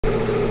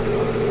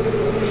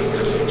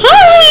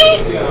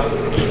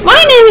My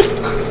name is...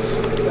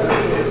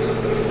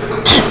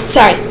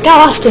 Sorry, got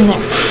lost in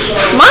there.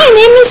 My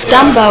name is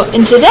Dumbo,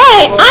 and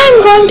today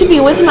I'm going to be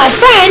with my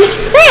friend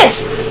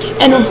Chris.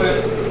 And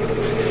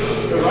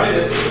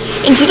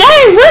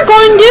today we're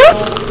going to...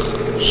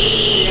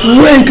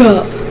 Wake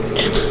up!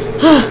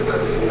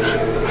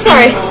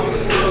 Sorry.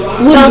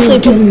 What are you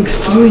doing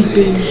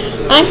sleeping?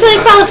 I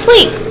accidentally fell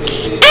asleep.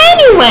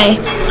 Anyway,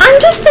 I'm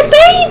just a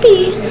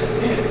baby.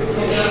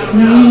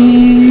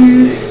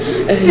 Cheese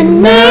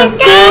and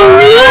macaroni.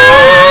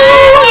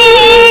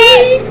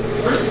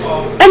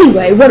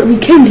 Anyway, what we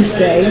came to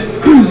say,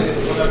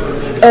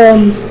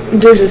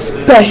 there's a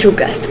special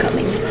guest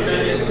coming.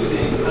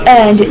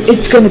 And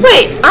it's gonna be...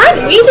 Wait,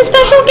 aren't we the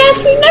special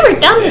guest? We've never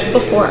done this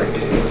before.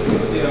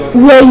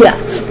 Well, yeah,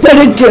 but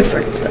a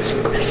different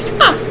special guest.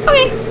 Oh,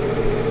 okay.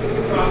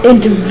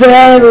 It's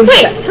very...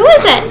 Wait, who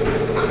is it?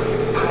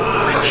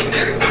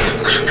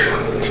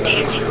 The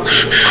dancing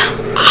llama.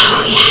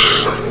 Oh,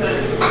 yeah.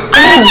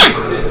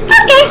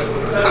 Okay.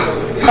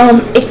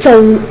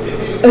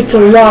 It's a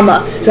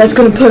llama that's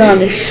gonna put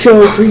on a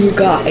show for you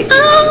guys.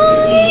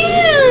 Oh,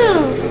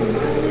 yeah.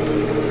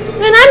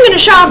 Then I'm gonna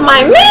show off my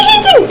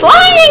amazing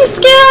flying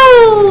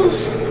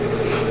skills.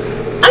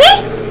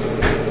 Okay?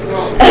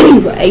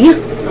 Anyway,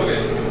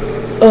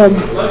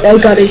 I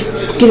gotta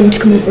get him to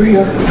come over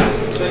here.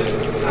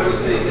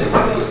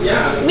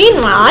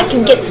 Meanwhile, I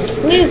can get some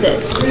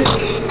snoozes.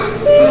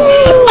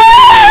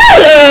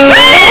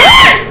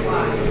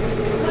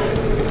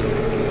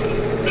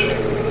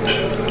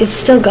 It's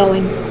still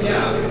going.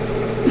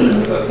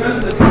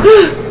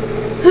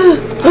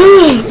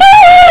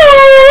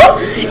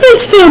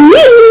 It's for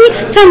me!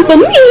 Time for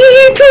me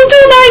to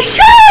do my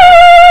show!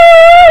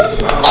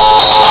 Oh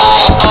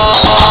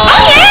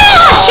yeah!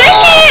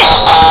 Shake it!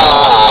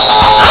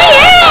 Oh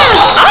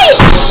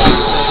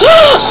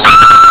yeah!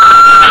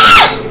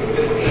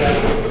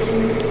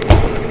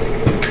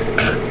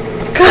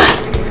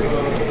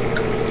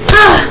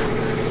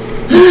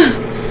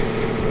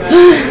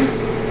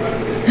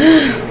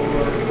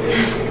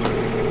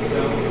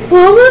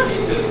 Mama?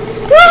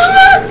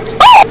 Mama?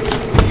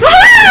 Oh!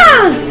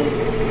 Ah!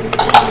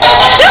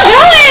 Still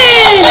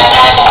going!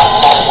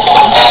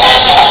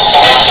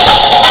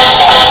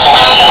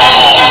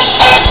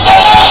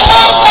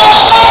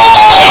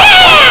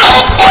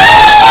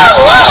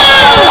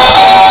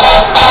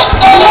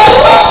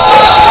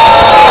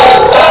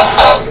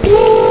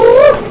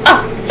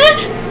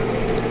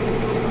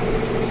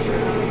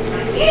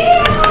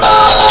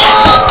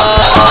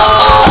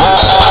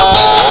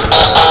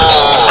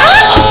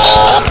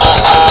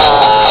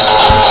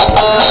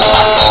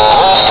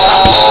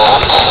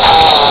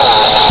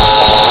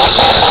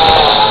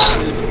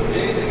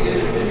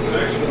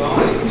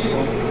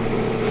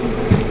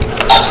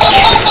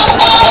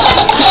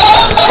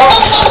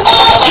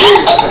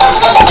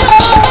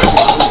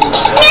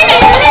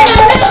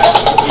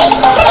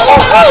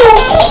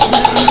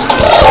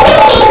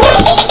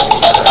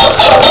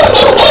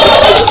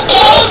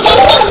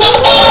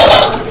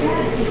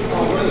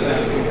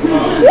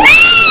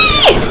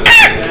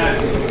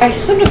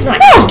 Sometimes my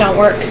eyes don't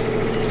work.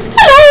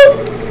 Hello!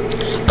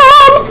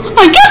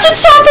 I guess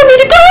it's time for me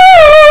to go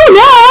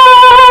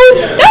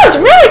now! That was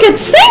really good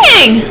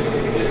singing!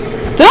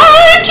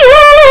 Thank you!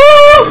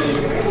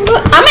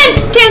 I meant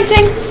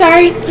dancing.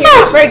 Sorry. You're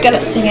not very good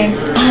at singing.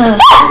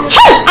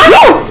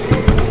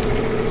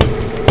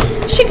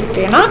 She could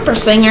be an opera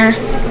singer.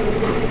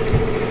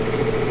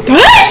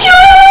 Thank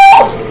you!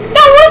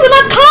 That wasn't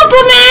a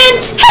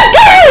compliment!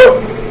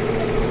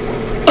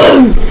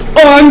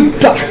 I'm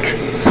back!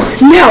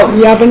 Now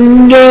we have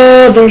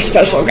another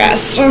special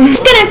guest.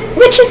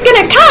 Which is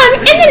gonna come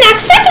in the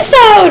next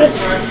episode!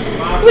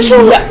 Which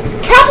will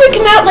probably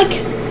come out like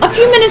a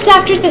few minutes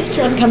after this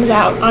one comes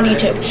out on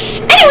YouTube.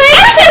 Anyway,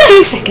 a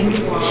few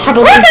seconds.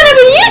 Probably. We're gonna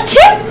be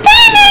YouTube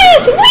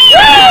famous!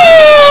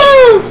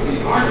 Woo!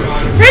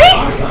 Ready?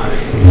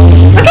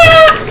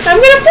 Okay, I'm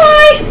gonna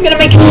fly. I'm gonna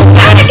make a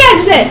static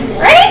exit.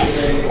 Ready?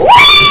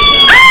 Woo!